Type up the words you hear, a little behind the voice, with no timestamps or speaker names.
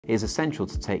It is essential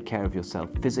to take care of yourself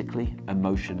physically,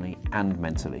 emotionally, and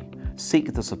mentally.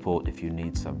 Seek the support if you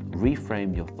need some.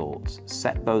 Reframe your thoughts,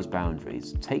 set those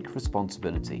boundaries, take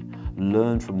responsibility,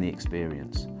 learn from the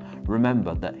experience.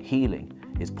 Remember that healing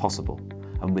is possible,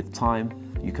 and with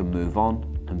time, you can move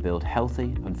on and build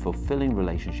healthy and fulfilling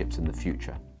relationships in the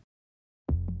future.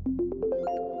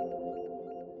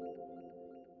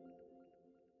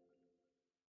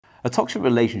 A toxic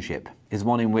relationship is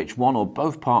one in which one or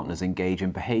both partners engage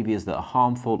in behaviours that are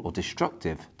harmful or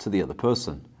destructive to the other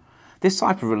person. This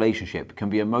type of relationship can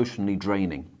be emotionally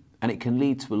draining, and it can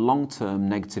lead to long-term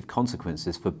negative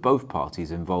consequences for both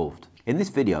parties involved. In this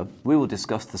video, we will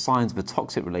discuss the signs of a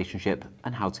toxic relationship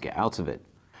and how to get out of it.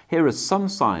 Here are some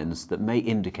signs that may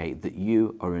indicate that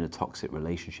you are in a toxic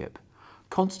relationship.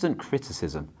 Constant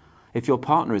criticism. If your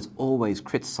partner is always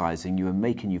criticising you and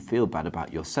making you feel bad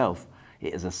about yourself,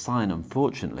 it is a sign,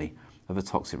 unfortunately, of a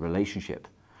toxic relationship.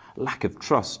 Lack of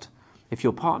trust. If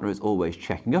your partner is always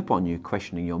checking up on you,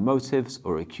 questioning your motives,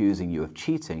 or accusing you of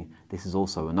cheating, this is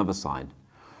also another sign.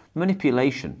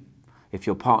 Manipulation. If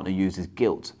your partner uses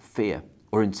guilt, fear,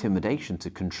 or intimidation to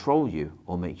control you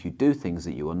or make you do things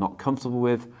that you are not comfortable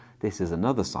with, this is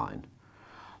another sign.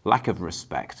 Lack of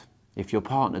respect. If your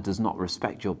partner does not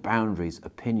respect your boundaries,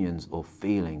 opinions, or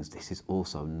feelings, this is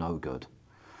also no good.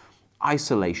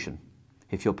 Isolation.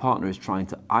 If your partner is trying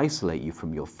to isolate you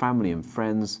from your family and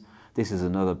friends, this is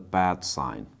another bad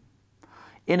sign.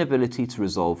 Inability to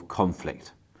resolve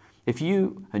conflict. If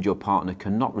you and your partner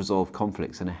cannot resolve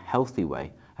conflicts in a healthy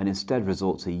way and instead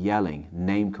resort to yelling,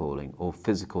 name-calling, or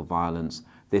physical violence,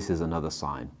 this is another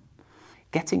sign.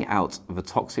 Getting out of a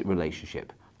toxic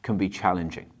relationship can be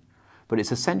challenging, but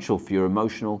it's essential for your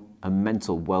emotional and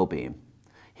mental well-being.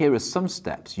 Here are some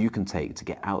steps you can take to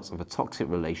get out of a toxic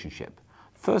relationship.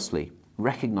 Firstly,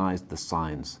 recognize the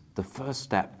signs. The first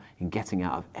step in getting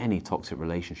out of any toxic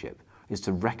relationship is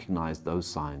to recognize those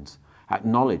signs.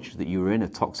 Acknowledge that you are in a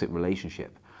toxic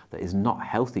relationship that is not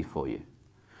healthy for you.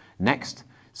 Next,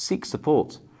 seek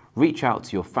support. Reach out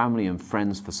to your family and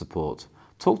friends for support.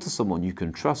 Talk to someone you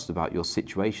can trust about your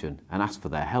situation and ask for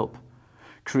their help.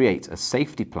 Create a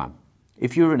safety plan.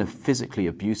 If you're in a physically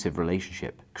abusive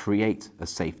relationship, create a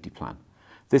safety plan.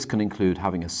 This can include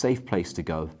having a safe place to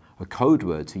go, a code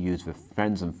word to use with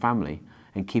friends and family,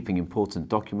 and keeping important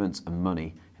documents and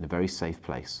money in a very safe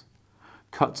place.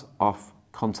 Cut off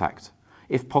contact.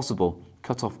 If possible,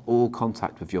 cut off all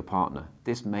contact with your partner.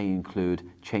 This may include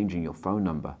changing your phone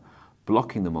number,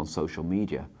 blocking them on social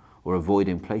media, or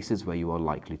avoiding places where you are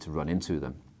likely to run into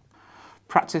them.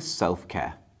 Practice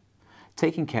self-care.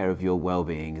 Taking care of your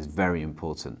well-being is very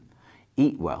important.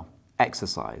 Eat well,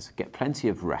 exercise, get plenty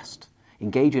of rest.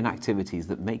 Engage in activities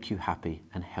that make you happy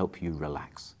and help you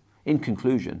relax. In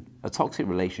conclusion, a toxic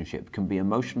relationship can be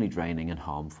emotionally draining and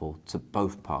harmful to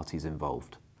both parties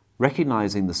involved.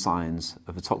 Recognizing the signs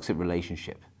of a toxic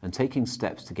relationship and taking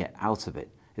steps to get out of it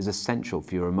is essential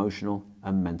for your emotional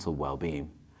and mental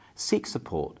well-being. Seek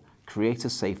support, create a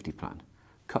safety plan,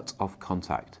 cut off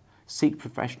contact, seek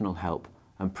professional help,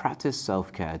 and practice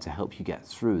self-care to help you get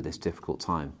through this difficult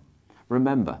time.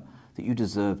 Remember that you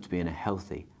deserve to be in a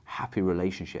healthy, happy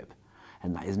relationship,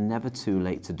 and that is never too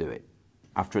late to do it.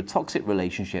 After a toxic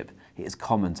relationship, it is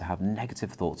common to have negative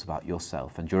thoughts about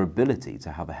yourself and your ability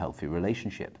to have a healthy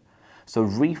relationship. So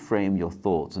reframe your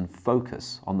thoughts and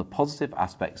focus on the positive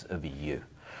aspects of you.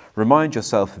 Remind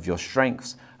yourself of your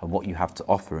strengths and what you have to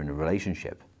offer in a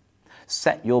relationship.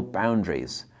 Set your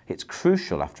boundaries. It's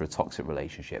crucial after a toxic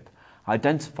relationship.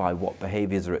 Identify what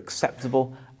behaviors are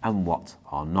acceptable and what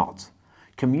are not.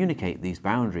 Communicate these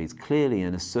boundaries clearly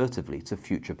and assertively to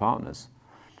future partners.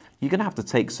 You're going to have to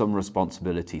take some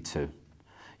responsibility too.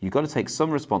 You've got to take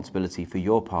some responsibility for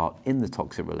your part in the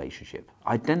toxic relationship.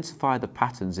 Identify the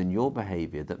patterns in your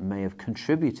behavior that may have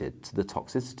contributed to the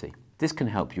toxicity. This can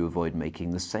help you avoid making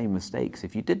the same mistakes,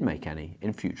 if you did make any,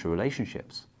 in future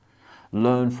relationships.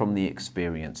 Learn from the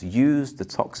experience. Use the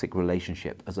toxic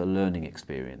relationship as a learning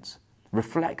experience.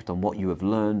 Reflect on what you have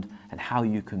learned and how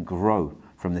you can grow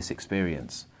from this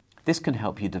experience. This can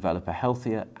help you develop a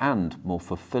healthier and more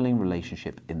fulfilling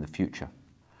relationship in the future.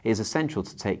 It is essential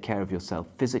to take care of yourself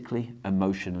physically,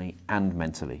 emotionally, and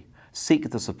mentally. Seek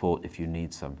the support if you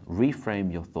need some.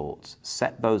 Reframe your thoughts,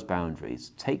 set those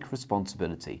boundaries, take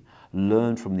responsibility,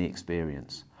 learn from the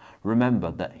experience.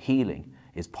 Remember that healing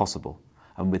is possible,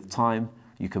 and with time,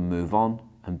 you can move on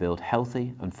and build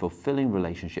healthy and fulfilling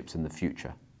relationships in the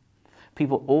future.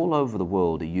 People all over the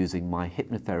world are using my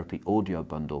hypnotherapy audio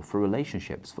bundle for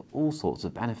relationships for all sorts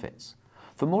of benefits.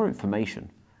 For more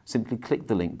information, simply click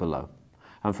the link below.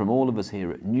 And from all of us here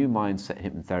at New Mindset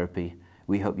Hypnotherapy,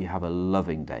 we hope you have a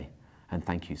loving day and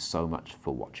thank you so much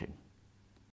for watching.